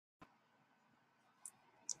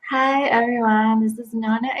Hi everyone, this is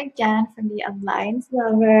Nona again from the Aligned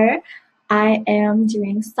Lover. I am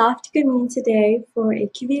doing soft gamine today for a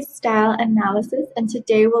Kibbe style analysis, and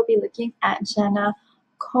today we'll be looking at Jenna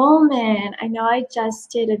Coleman. I know I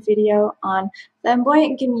just did a video on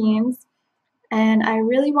flamboyant gamines, and I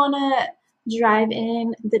really want to drive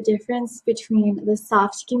in the difference between the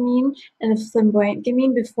soft gamine and the flamboyant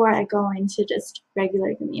gamine before I go into just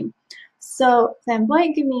regular gamine. So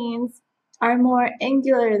flamboyant gamines are more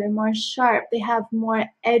angular, they're more sharp, they have more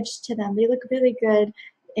edge to them. They look really good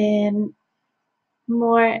in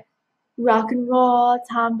more rock and roll,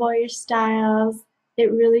 tomboyish styles.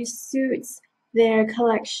 It really suits their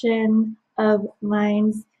collection of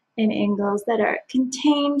lines and angles that are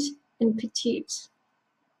contained and petite.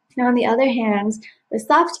 Now, on the other hand, the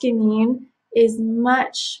soft gamine is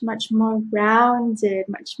much, much more rounded,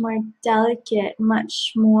 much more delicate,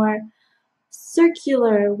 much more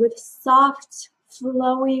circular with soft,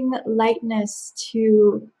 flowing lightness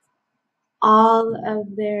to all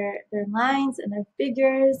of their lines and their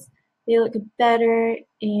figures. They look better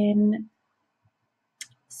in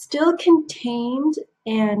still contained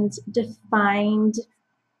and defined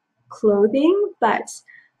clothing, but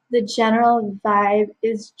the general vibe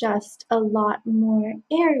is just a lot more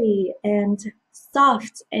airy and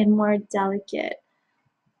soft and more delicate.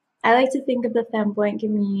 I like to think of the flamboyant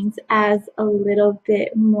gamines as a little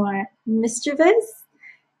bit more mischievous,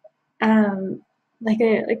 like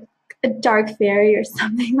a dark fairy or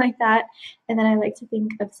something like that. And then I like to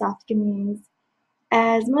think of soft gamines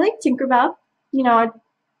as more like Tinkerbell, you know,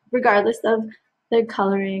 regardless of their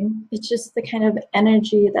coloring. It's just the kind of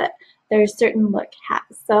energy that their certain look has.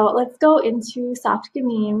 So let's go into soft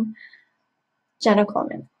gamine, Jenna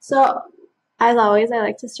Coleman. So as always, I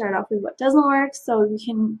like to start off with what doesn't work so we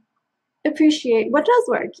can appreciate what does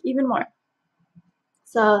work even more.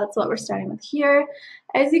 So that's what we're starting with here.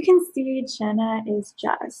 As you can see, Jenna is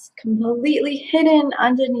just completely hidden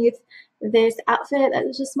underneath this outfit that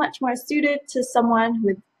is just much more suited to someone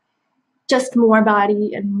with just more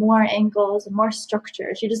body and more angles and more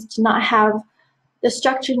structure. She just did not have the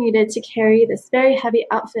structure needed to carry this very heavy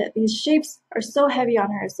outfit. These shapes are so heavy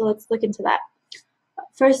on her, so let's look into that.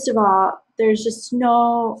 First of all, there's just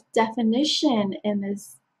no definition in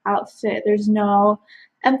this outfit. There's no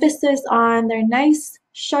emphasis on their nice,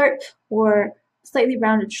 sharp, or slightly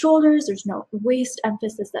rounded shoulders. There's no waist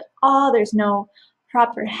emphasis at all. There's no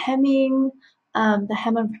proper hemming. The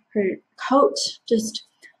hem of her coat just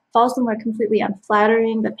falls somewhere completely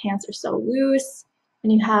unflattering. The pants are so loose,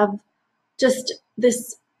 and you have just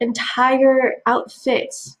this entire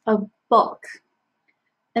outfit of bulk.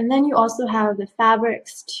 And then you also have the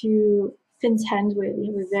fabrics to contend with.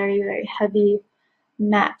 You have a very, very heavy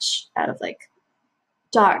match out of like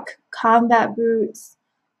dark combat boots,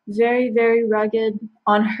 very, very rugged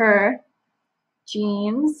on her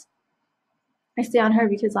jeans. I say on her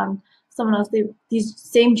because on someone else, these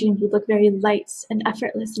same jeans would look very light and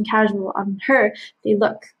effortless and casual. On her, they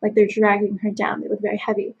look like they're dragging her down. They look very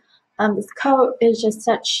heavy. This coat is just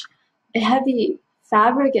such a heavy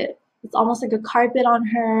fabric. It's almost like a carpet on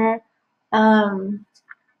her. And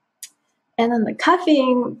then the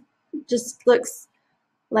cuffing just looks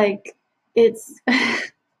like it's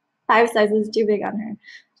 5 sizes too big on her.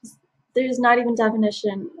 There's not even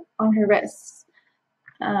definition on her wrists.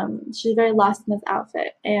 She's very lost in this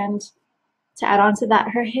outfit. And to add on to that,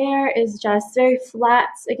 her hair is just very flat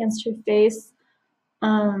against her face.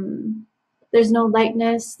 There's no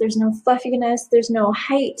lightness, there's no fluffiness, there's no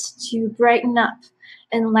height to brighten up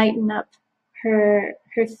and lighten up her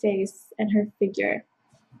face and her figure.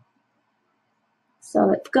 So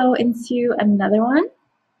let's go into another one.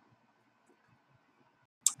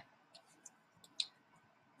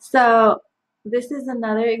 So this is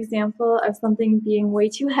another example of something being way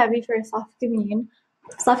too heavy for a soft gamine.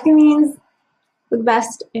 Soft gamines look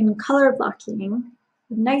best in color blocking,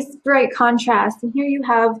 nice bright contrast. And here you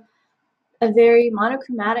have a very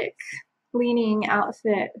monochromatic leaning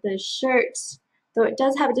outfit. The shirt, though it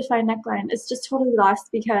does have a defined neckline, it's just totally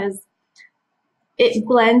lost because it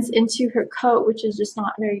blends into her coat, which is just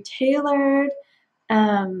not very tailored,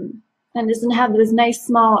 and doesn't have those nice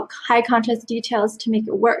small high contrast details to make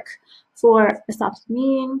it work for a soft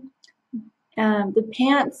gamine. The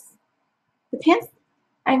pants,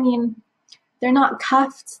 I mean, they're not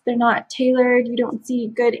cuffed, they're not tailored, you don't see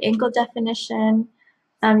good ankle definition,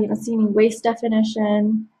 you don't see any waist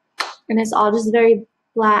definition, and it's all just very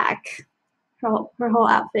black. Her whole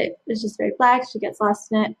outfit is just very black. She gets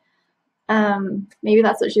lost in it. Maybe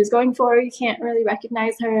that's what she was going for. You can't really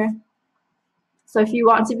recognize her. So if you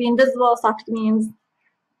want to be invisible, soft gamines,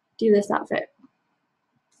 do this outfit.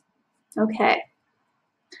 Okay.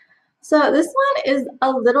 So this one is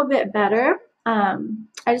a little bit better. I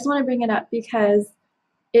just want to bring it up because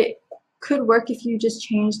it could work if you just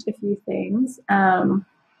changed a few things.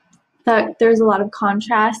 But there's a lot of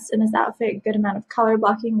contrast in this outfit, good amount of color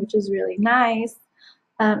blocking, which is really nice.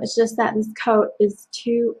 It's just that this coat is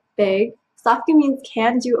too big. Soft gamines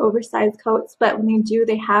can do oversized coats, but when they do,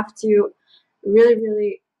 they have to really,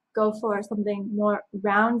 really go for something more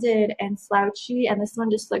rounded and slouchy, and this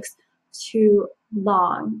one just looks too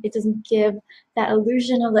long. It doesn't give that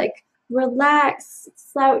illusion of like relaxed,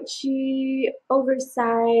 slouchy,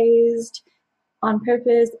 oversized on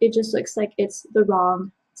purpose. It just looks like it's the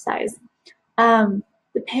wrong size. The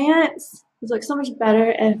pants would look so much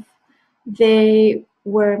better if they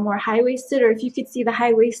were more high-waisted, or if you could see the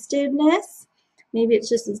high-waistedness. Maybe it's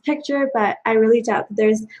just this picture, but I really doubt that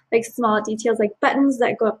there's like small details like buttons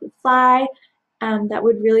that go up the thigh that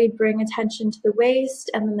would really bring attention to the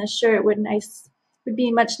waist, and then the shirt would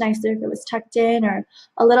be much nicer if it was tucked in or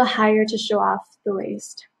a little higher to show off the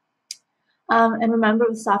waist. And remember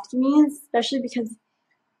with soft gamines, especially because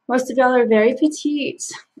most of y'all are very petite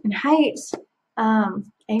in height,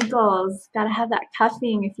 ankles, gotta have that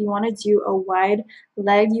cuffing. If you want to do a wide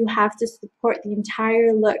leg, you have to support the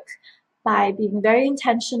entire look by being very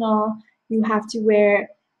intentional. You have to wear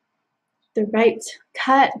the right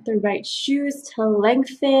cut, the right shoes to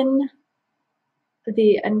lengthen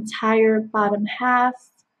the entire bottom half.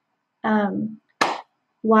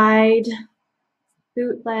 Wide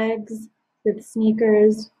boot legs with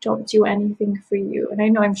sneakers don't do anything for you. And I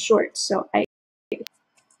know I'm short, so I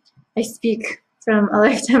speak from a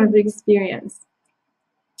lifetime of experience.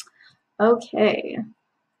 Okay.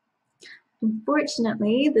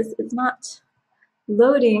 Unfortunately, this is not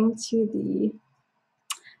loading to the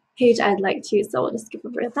page I'd like to, so we'll just skip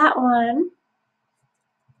over that one.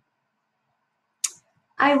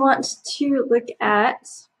 I want to look at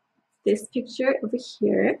this picture over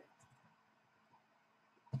here.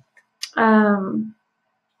 Now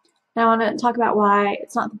I want to talk about why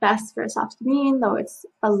it's not the best for a soft gamine, though it's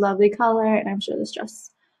a lovely color, and I'm sure this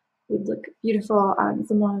dress would look beautiful on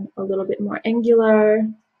someone a little bit more angular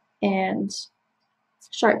and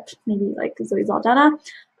sharp, maybe like Zoe Saldana.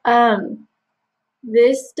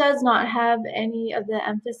 This does not have any of the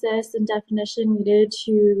emphasis and definition needed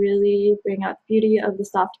to really bring out the beauty of the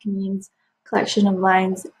soft gamines collection of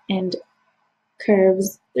lines and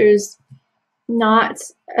curves. There's not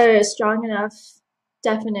a strong enough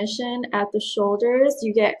definition at the shoulders.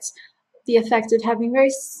 You get the effect of having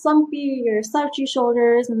very slumpy or slouchy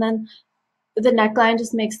shoulders, and then the neckline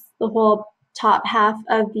just makes the whole top half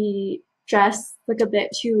of the dress look a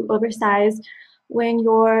bit too oversized. When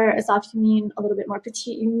you're a soft gamine, a little bit more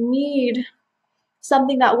petite, you need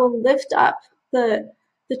something that will lift up the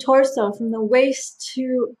torso from the waist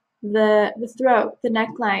to the throat, the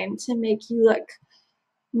neckline, to make you look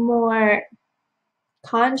more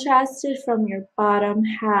contrasted from your bottom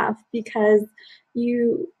half, because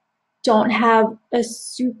you don't have a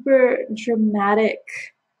super dramatic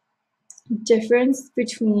difference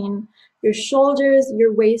between your shoulders,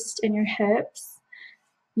 your waist, and your hips.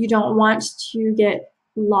 You don't want to get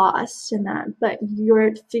lost in that, but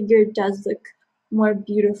your figure does look more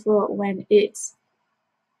beautiful when it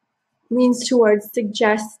leans towards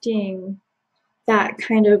suggesting that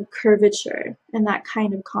kind of curvature and that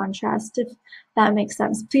kind of contrast, if that makes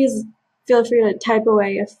sense. Please feel free to type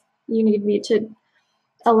away if you need me to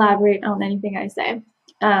elaborate on anything I say.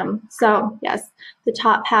 So yes, the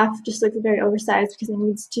top half just looks very oversized because it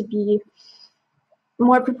needs to be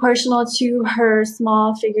more proportional to her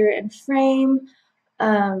small figure and frame.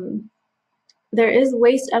 There is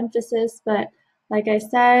waist emphasis, but like I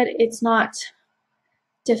said, it's not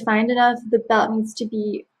defined enough. The belt needs to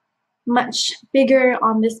be much bigger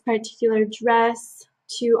on this particular dress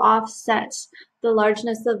to offset the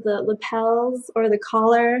largeness of the lapels or the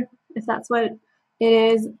collar, if that's what it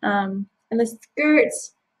is. And the skirt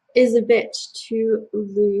is a bit too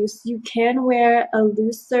loose. You can wear a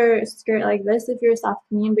looser skirt like this if you're a soft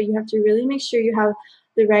gamine, but you have to really make sure you have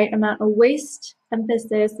the right amount of waist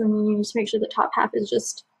emphasis, and you need to make sure the top half is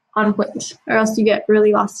just on point, or else you get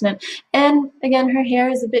really lost in it. And again, her hair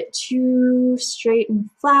is a bit too straight and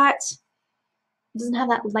flat. It doesn't have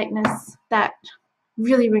that lightness that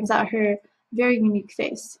really brings out her very unique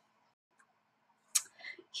face.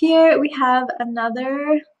 Here we have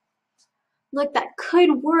another look that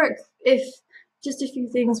could work if just a few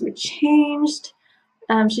things were changed.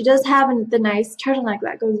 She does have the nice turtleneck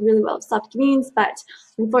that goes really well with soft gamines, but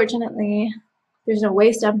unfortunately there's no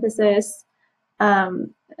waist emphasis.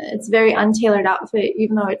 It's a very untailored outfit,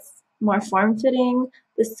 even though it's more form-fitting.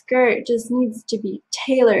 The skirt just needs to be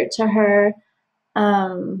tailored to her.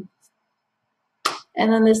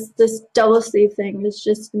 And then this double sleeve thing is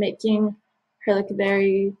just making her look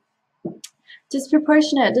very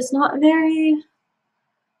disproportionate, just not very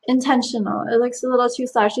intentional. It looks a little too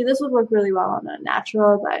slouchy. This would work really well on a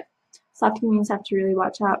natural, but soft gamines have to really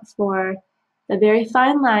watch out for the very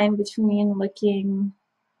fine line between looking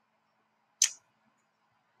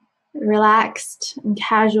relaxed and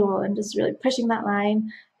casual and just really pushing that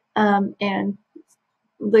line, and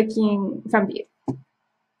looking frumpy.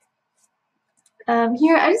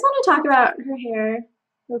 Here, I just want to talk about her hair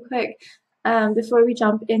real quick, before we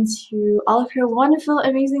jump into all of her wonderful,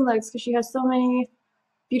 amazing looks, because she has so many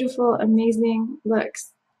beautiful, amazing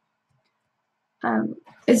looks.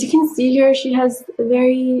 As you can see here, she has a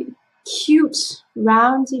very cute,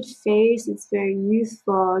 rounded face. It's very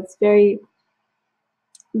youthful. It's very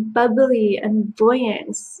bubbly and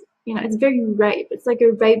buoyant. You know, it's very ripe. It's like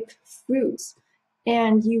a ripe fruit.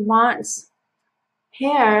 And you want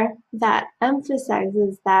hair that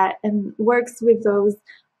emphasizes that and works with those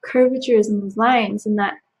curvatures and those lines. And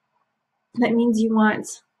that means you want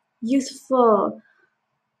youthful,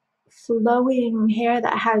 flowing hair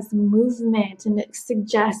that has movement, and it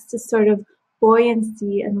suggests a sort of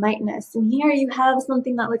buoyancy and lightness. And here you have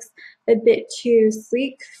something that looks a bit too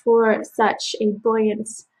sleek for such a buoyant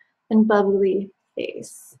and bubbly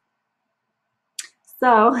face.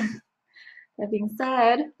 So, that being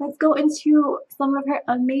said, let's go into some of her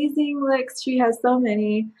amazing looks. She has so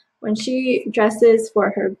many. When she dresses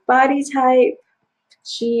for her body type,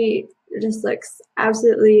 she just looks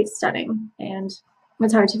absolutely stunning, and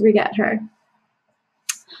it's hard to forget her.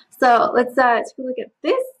 So let's take a look at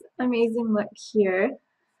this amazing look here.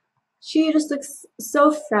 She just looks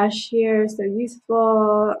so fresh here, so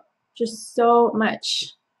youthful, just so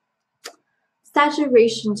much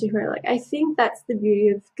saturation to her. Like, I think that's the beauty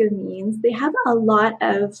of gamines. They have a lot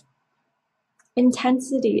of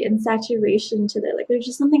intensity and saturation to their, like, there's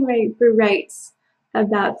just something very bright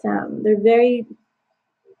about them. They're very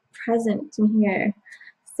present in here.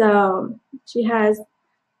 So she has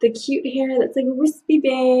the cute hair that's like wispy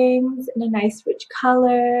bangs in a nice rich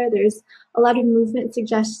color. There's a lot of movement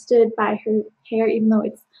suggested by her hair, even though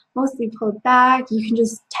it's mostly pulled back. You can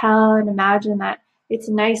just tell and imagine that it's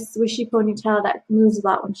a nice swishy ponytail that moves a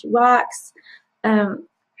lot when she walks.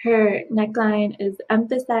 Her neckline is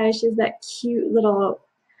emphasized. She has that cute little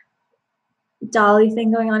dolly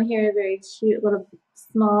thing going on here, very cute little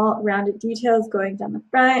small rounded details going down the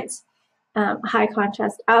front. High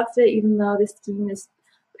contrast outfit, even though the scheme is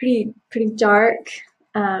pretty dark.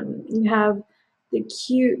 You have the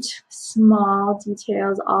cute small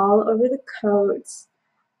details all over the coat.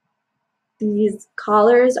 These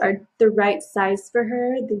collars are the right size for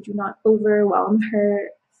her. They do not overwhelm her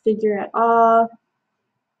figure at all.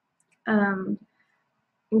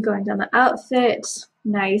 Going down the outfit,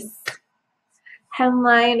 nice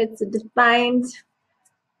hemline. It's a defined,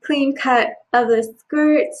 clean cut of the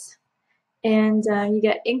skirt, and you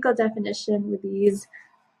get ankle definition with these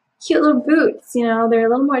cute little boots. You know, they're a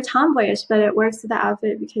little more tomboyish, but it works with the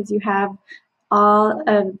outfit because you have all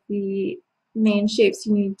of the main shapes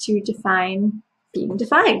you need to define being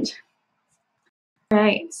defined. All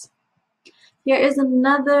right, here is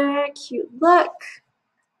another cute look.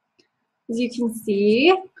 As you can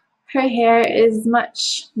see, her hair is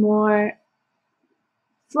much more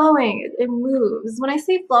flowing. It moves. When I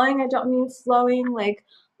say flowing, I don't mean flowing like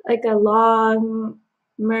a long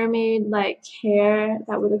mermaid-like hair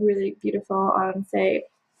that would look really beautiful on, say,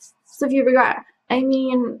 Sofia Vergara. I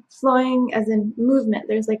mean flowing as in movement.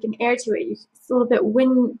 There's like an air to it. It's a little bit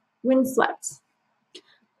windswept.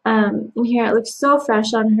 And here it looks so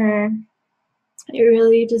fresh on her. It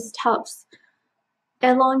really just helps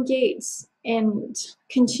elongate and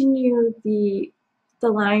continue the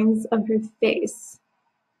lines of her face.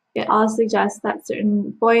 It all suggests that certain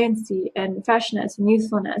buoyancy and freshness and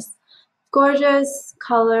youthfulness. Gorgeous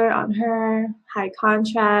color on her, high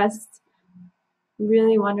contrast,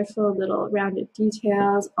 really wonderful little rounded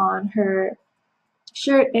details on her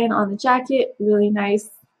shirt and on the jacket. Really nice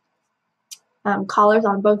collars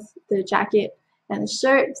on both the jacket and the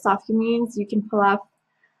shirt. Soft gamines you can pull off,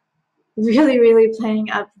 really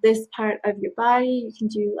playing up this part of your body. You can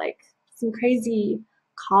do like some crazy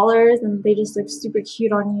collars and they just look super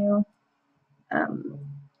cute on you.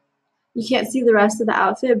 You can't see the rest of the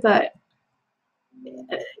outfit, but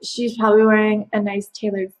she's probably wearing a nice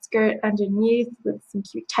tailored skirt underneath with some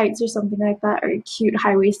cute tights or something like that, or a cute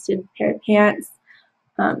high-waisted pair of pants.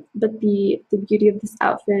 But the beauty of this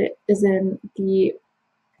outfit is in the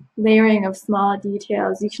layering of small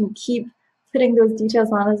details. You can keep putting those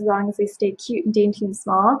details on as long as they stay cute and dainty and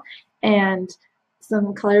small, and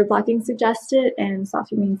some color blocking suggested, and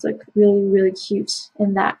soft gamines look really, really cute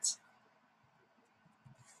in that.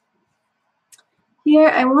 Here,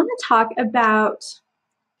 I want to talk about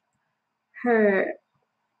her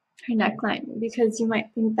neckline, because you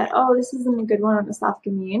might think that, oh, this isn't a good one on a soft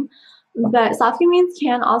gamine. But soft gamines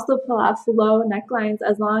can also pull off low necklines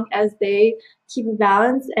as long as they keep a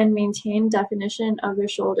balance and maintain definition of their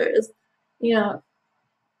shoulders. You know,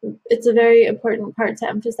 it's a very important part to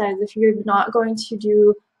emphasize. If you're not going to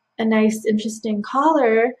do a nice, interesting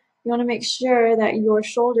collar, you want to make sure that your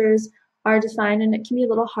shoulders are defined, and it can be a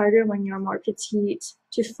little harder when you're more petite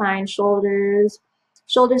to find shoulder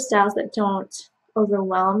styles that don't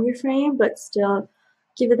overwhelm your frame, but still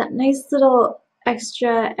give it that nice little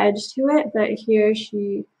extra edge to it. But here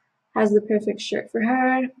she has the perfect shirt for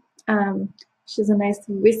her. She has a nice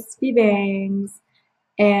wispy bangs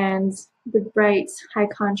and the bright high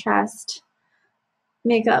contrast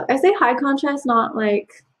makeup. I say high contrast, not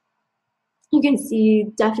like you can see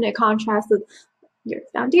definite contrast with your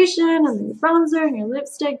foundation and your bronzer and your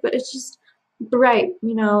lipstick, but it's just bright,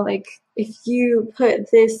 you know, like if you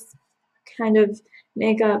put this kind of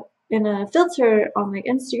makeup in a filter on like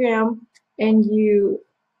Instagram and you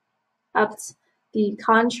upped the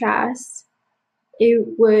contrast, it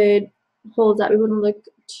would hold up. It wouldn't look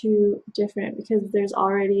too different because there's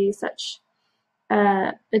already such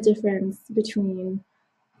a difference between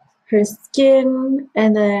her skin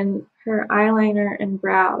and then her eyeliner and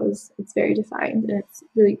brows. It's very defined and it's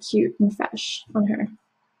really cute and fresh on her.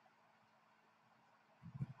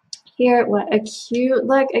 Here, what a cute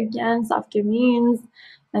look. Again, soft gamines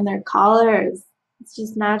and their collars. It's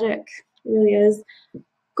just magic. It really is.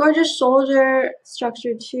 Gorgeous shoulder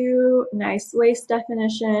structure too. Nice waist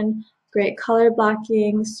definition. Great color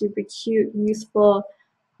blocking. Super cute, youthful,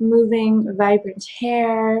 moving, vibrant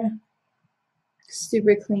hair.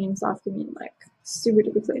 Super clean soft gamine look. Super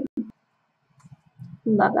duper clean.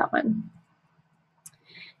 Love that one.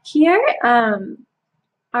 Here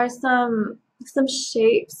are some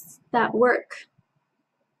shapes that work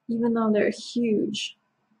even though they're huge.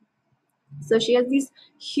 So she has these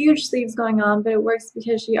huge sleeves going on, but it works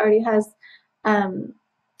because she already has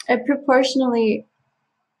a proportionally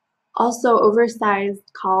also oversized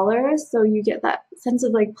collar, so you get that sense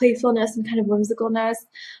of like playfulness and kind of whimsicalness.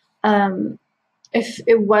 If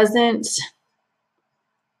it wasn't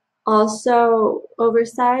also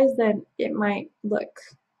oversized, then it might look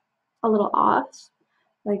a little off,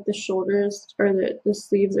 like the shoulders or the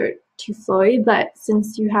sleeves are too flowy, but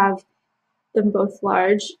since you have them both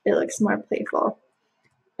large, it looks more playful.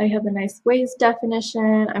 I have a nice waist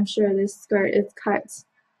definition. I'm sure this skirt is cut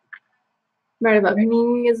right above her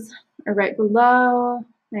knees or right below.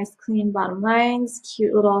 Nice clean bottom lines,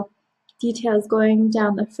 cute little details going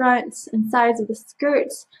down the front and sides of the skirt.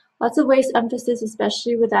 Lots of waist emphasis,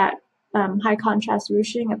 especially with that high contrast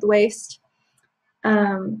ruching at the waist.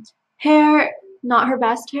 Hair, not her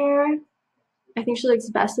best hair. I think she looks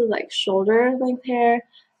best with like shoulder length hair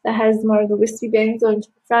that has more of the wispy bangs going to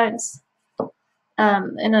the front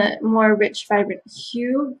in a more rich, vibrant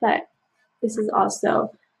hue, but this is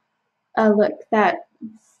also a look that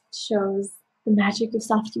shows the magic of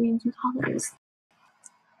soft greens and colors.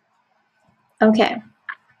 Okay,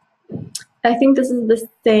 I think this is the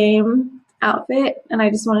same outfit, and I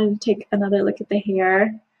just wanted to take another look at the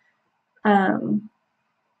hair. I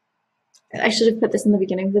should have put this in the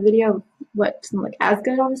beginning of the video, what doesn't look as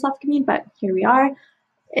good on a soft green, but here we are.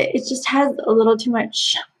 It just has a little too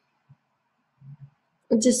much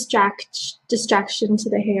distraction to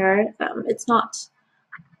the hair. It's not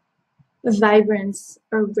vibrant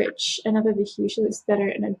or rich enough of a hue. She looks better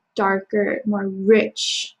in a darker, more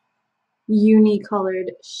rich,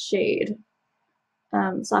 uni-colored shade.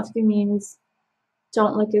 Soft greens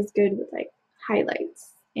don't look as good with like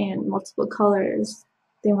highlights and multiple colors.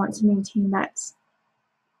 They want to maintain that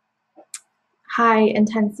high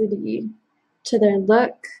intensity to their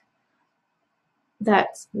look,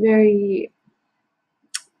 that very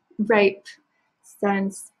ripe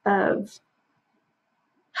sense of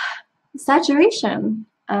saturation.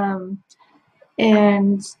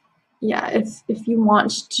 And yeah, if you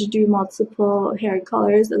want to do multiple hair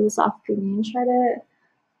colors as a soft green, try to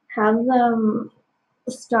have them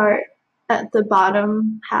start at the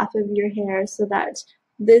bottom half of your hair so that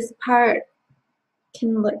this part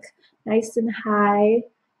can look nice and high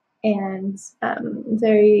and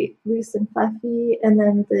very loose and fluffy, and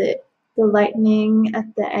then the lightening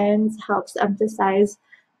at the ends helps emphasize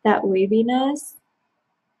that waviness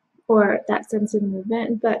or that sense of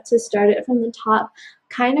movement. But to start it from the top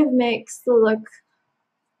kind of makes the look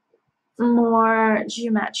more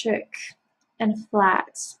geometric and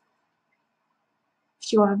flat.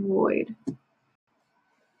 do you want to avoid?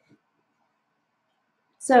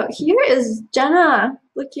 So here is Jenna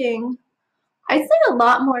looking, I'd say, a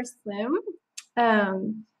lot more slim.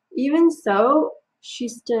 Even so, she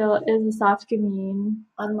still is a soft gamine,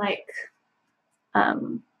 unlike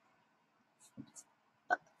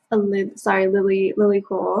Lily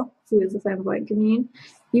Cole, who is a flamboyant gamine.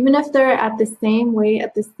 Even if they're at the same weight,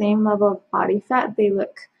 at the same level of body fat, they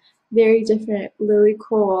look very different. Lily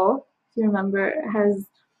Cole, if you remember, has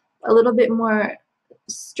a little bit more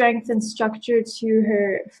strength and structure to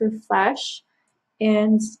her flesh,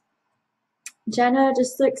 and Jenna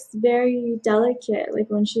just looks very delicate. Like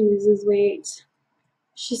when she loses weight,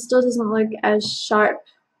 she still doesn't look as sharp,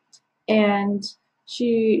 and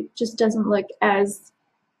she just doesn't look as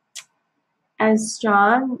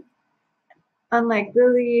strong. Unlike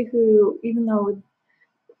Lily, who, even though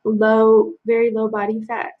with very low body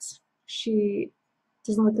fat, she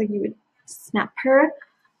doesn't look like you would snap her.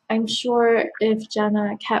 I'm sure if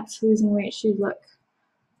Jenna kept losing weight, she'd look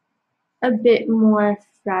a bit more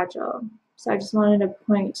fragile. So I just wanted to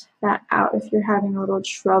point that out if you're having a little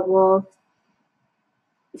trouble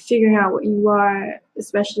figuring out what you are,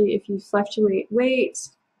 especially if you fluctuate weight.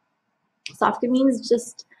 Soft gamines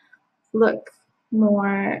just look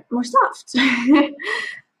more soft. I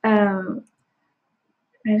know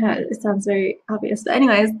it sounds very obvious, but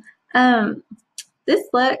anyways, this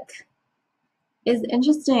look is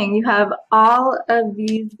interesting. You have all of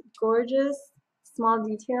these gorgeous small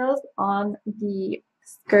details on the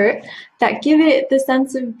skirt that give it the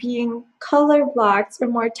sense of being color blocked or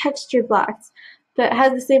more texture blocked, but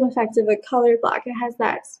has the same effect of a color block. It has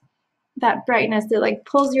that brightness that like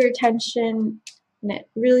pulls your attention, and it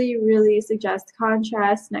really suggests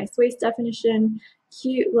contrast. Nice waist definition,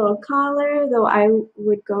 cute little collar, though I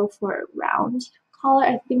would go for a round collar.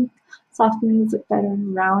 I think soft gamines look better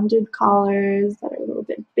in rounded collars that are a little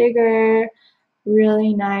bit bigger.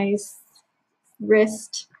 Really nice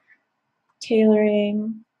wrist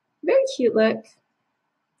tailoring, very cute look.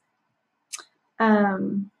 Yeah,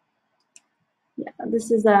 this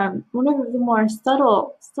is one of the more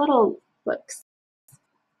subtle looks.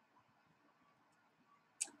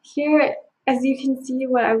 Here, as you can see,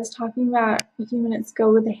 what I was talking about a few minutes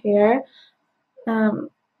ago with the hair, the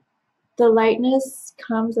lightness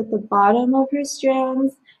comes at the bottom of her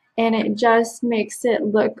strands, and it just makes it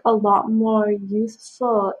look a lot more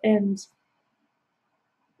youthful and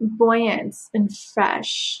buoyant and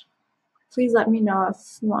fresh. Please let me know if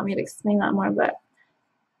you want me to explain that more, but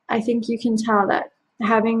I think you can tell that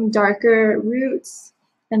having darker roots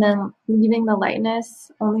and then leaving the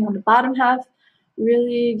lightness only on the bottom half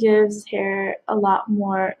really gives hair a lot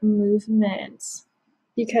more movement,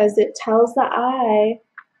 because it tells the eye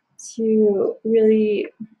to really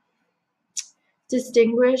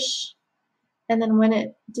distinguish, and then when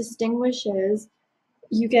it distinguishes,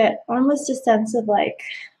 you get almost a sense of like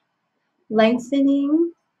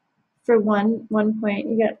lengthening. For one point,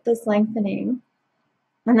 you get this lengthening,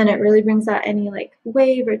 and then it really brings out any like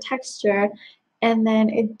wave or texture, and then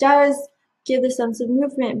it does give the sense of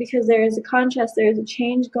movement because there is a contrast, there is a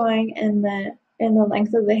change going in the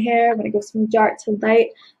length of the hair when it goes from dark to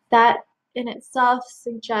light. That in itself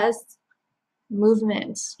suggests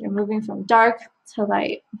movement. You're moving from dark to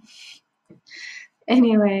light.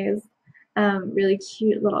 Anyways, really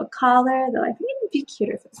cute little collar, though I think it would be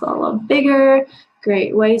cuter if it's a little bigger.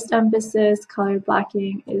 Great waist emphasis, color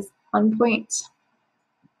blocking is on point.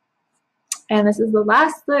 And this is the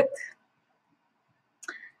last look.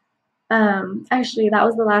 Actually, that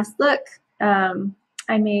was the last look.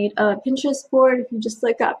 I made a Pinterest board. If you just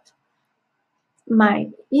look up my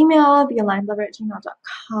email,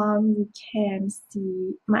 thealignedlover@gmail.com, you can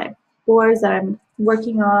see my boards that I'm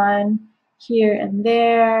working on here and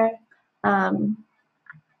there.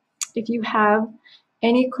 If you have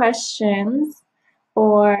any questions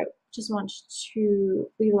or just want to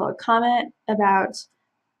leave a little comment about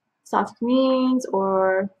soft gamines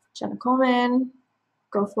or Jenna Coleman,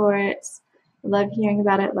 go for it. I love hearing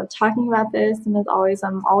about it, love talking about this, and as always,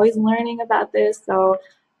 I'm always learning about this, so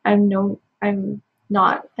I'm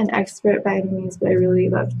not an expert by any means, but I really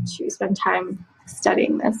love to spend time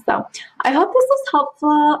studying this. So I hope this was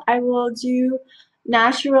helpful. I will do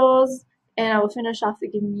naturals, and I will finish off the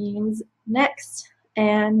gamines next.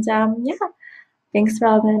 And yeah, thanks for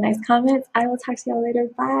all the nice comments. I will talk to y'all later.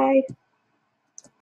 Bye.